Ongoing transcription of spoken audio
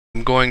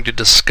I'm going to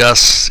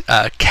discuss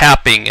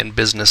capping in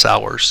business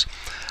hours.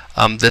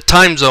 The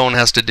time zone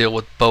has to deal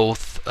with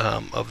both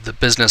of the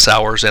business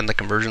hours and the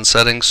conversion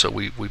settings, so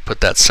we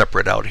put that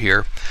separate out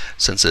here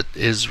since it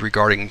is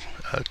regarding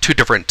two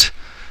different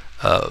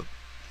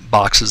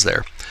boxes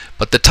there.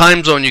 But the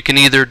time zone, you can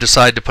either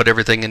decide to put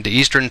everything into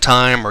Eastern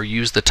time or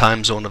use the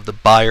time zone of the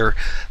buyer.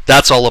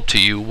 That's all up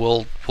to you.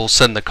 We'll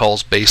send the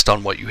calls based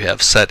on what you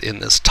have set in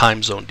this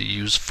time zone to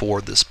use for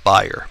this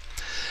buyer.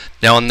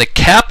 Now in the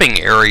capping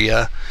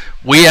area,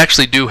 we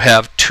actually do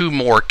have two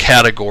more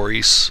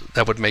categories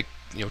that would make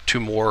two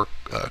more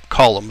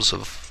columns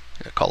of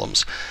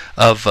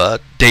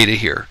data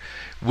here.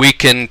 We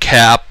can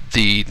cap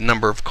the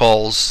number of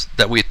calls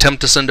that we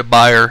attempt to send a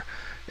buyer,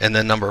 and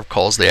the number of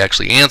calls they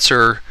actually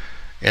answer,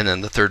 and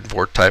then the third and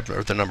fourth type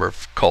are the number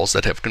of calls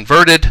that have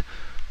converted,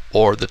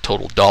 or the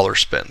total dollar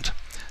spend.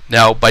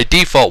 Now by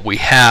default we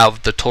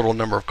have the total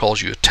number of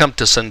calls you attempt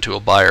to send to a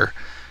buyer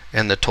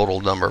and the total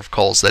number of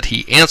calls that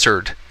he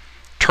answered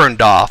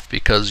turned off,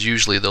 because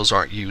usually those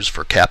aren't used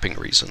for capping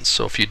reasons.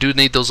 So if you do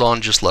need those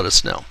on, just let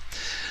us know.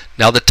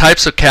 Now the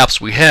types of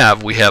caps we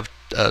have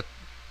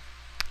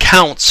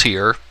counts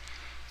here,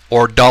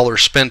 or dollar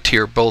spent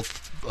here,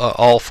 both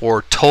all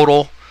for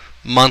total,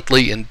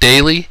 monthly, and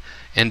daily.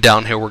 And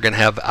down here we're going to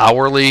have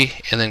hourly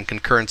and then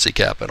concurrency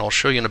cap, and I'll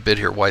show you in a bit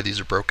here why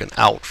these are broken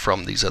out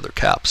from these other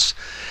caps.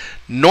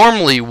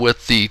 Normally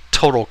with the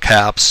total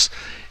caps,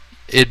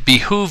 it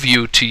behooves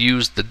you to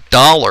use the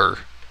dollar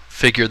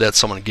figure that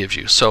someone gives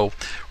you. So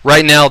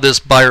right now this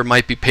buyer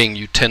might be paying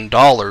you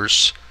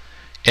 $10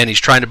 and he's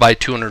trying to buy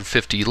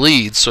 250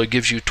 leads, so it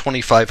gives you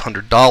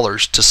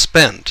 $2,500 to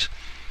spend.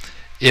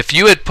 If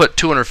you had put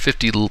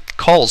 250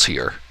 calls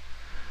here,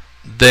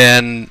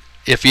 then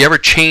if he ever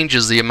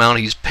changes the amount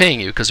he's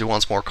paying you because he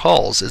wants more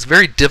calls, it's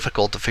very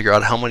difficult to figure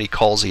out how many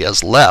calls he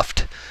has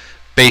left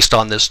based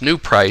on this new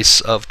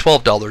price of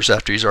 $12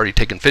 after he's already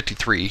taken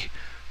 53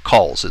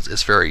 calls.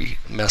 It's very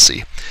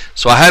messy.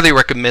 So I highly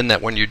recommend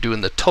that when you're doing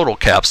the total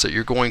caps that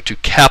you're going to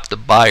cap the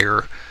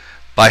buyer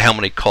by how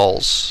many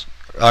calls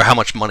or how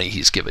much money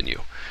he's given you.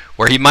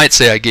 Where he might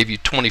say, I gave you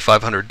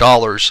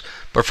 $2,500,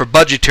 but for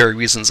budgetary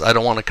reasons I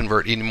don't want to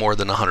convert any more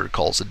than 100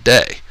 calls a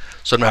day.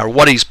 So no matter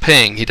what he's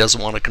paying, he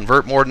doesn't want to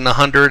convert more than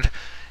 100,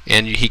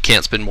 and he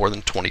can't spend more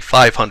than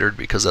 $2,500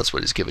 because that's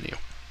what he's given you.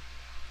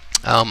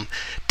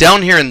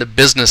 Down here in the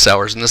business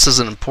hours, and this is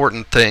an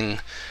important thing,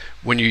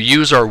 when you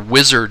use our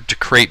wizard to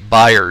create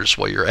buyers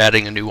while you're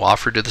adding a new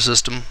offer to the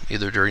system,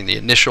 either during the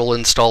initial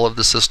install of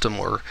the system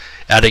or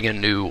adding a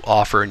new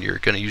offer, and you're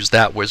going to use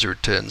that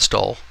wizard to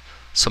install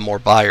some more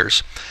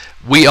buyers,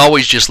 we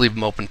always just leave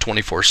them open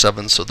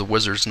 24/7 so the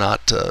wizard's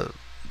not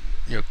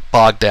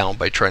bogged down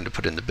by trying to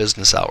put in the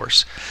business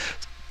hours.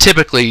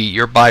 Typically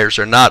your buyers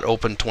are not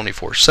open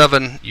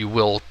 24/7. You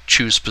will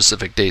choose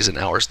specific days and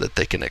hours that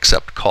they can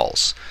accept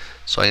calls.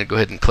 So I'm going to go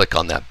ahead and click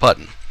on that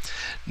button.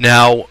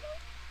 Now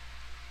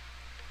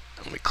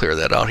let me clear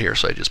that out here.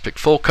 So I just picked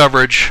full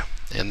coverage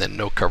and then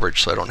no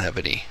coverage, so I don't have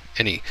any.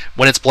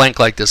 When it's blank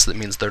like this, that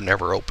means they're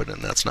never open,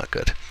 and that's not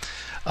good.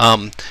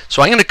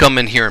 So I'm going to come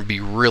in here and be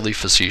really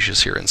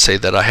facetious here and say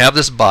that I have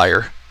this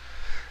buyer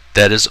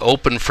that is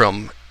open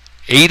from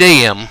 8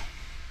 a.m.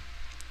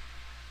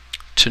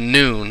 to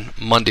noon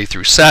Monday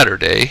through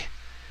Saturday,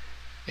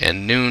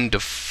 and noon to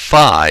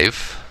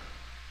 5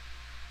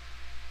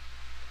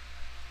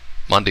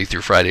 Monday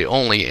through Friday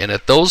only, and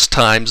at those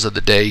times of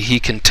the day he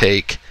can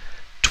take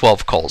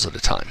 12 calls at a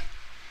time.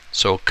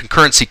 So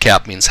concurrency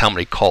cap means how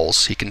many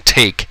calls he can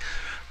take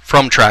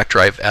from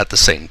TrackDrive at the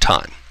same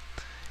time.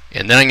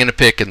 And then I'm going to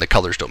pick, and the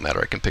colors don't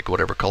matter, I can pick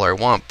whatever color I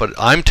want, but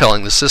I'm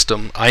telling the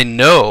system, I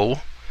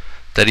know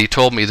that he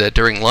told me that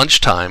during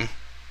lunchtime,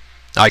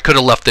 I could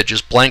have left it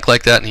just blank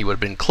like that and he would have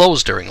been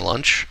closed during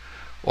lunch,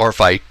 or if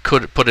I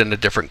could put in a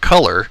different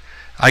color,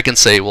 I can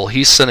say, well,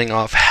 he's sending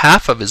off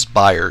half of his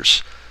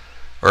buyers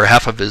or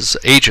half of his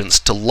agents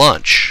to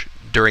lunch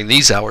during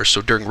these hours,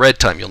 so during red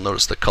time you'll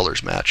notice the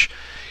colors match.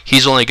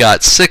 He's only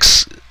got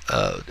 6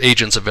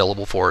 agents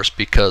available for us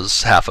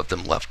because half of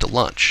them left to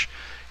lunch.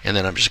 And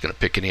then I'm just going to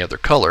pick any other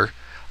color.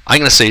 I'm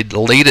going to say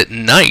late at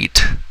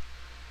night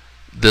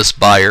this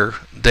buyer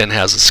then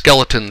has a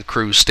skeleton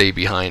crew stay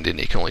behind, and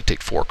he can only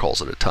take 4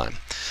 calls at a time.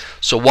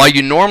 So while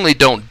you normally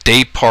don't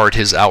day part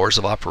his hours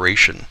of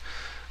operation,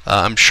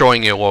 I'm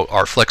showing you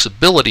our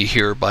flexibility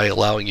here by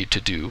allowing you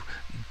to do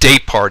day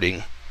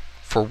parting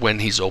for when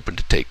he's open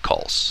to take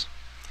calls.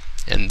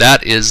 And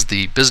that is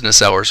the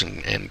business hours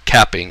and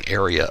capping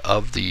area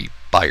of the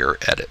buyer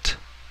edit.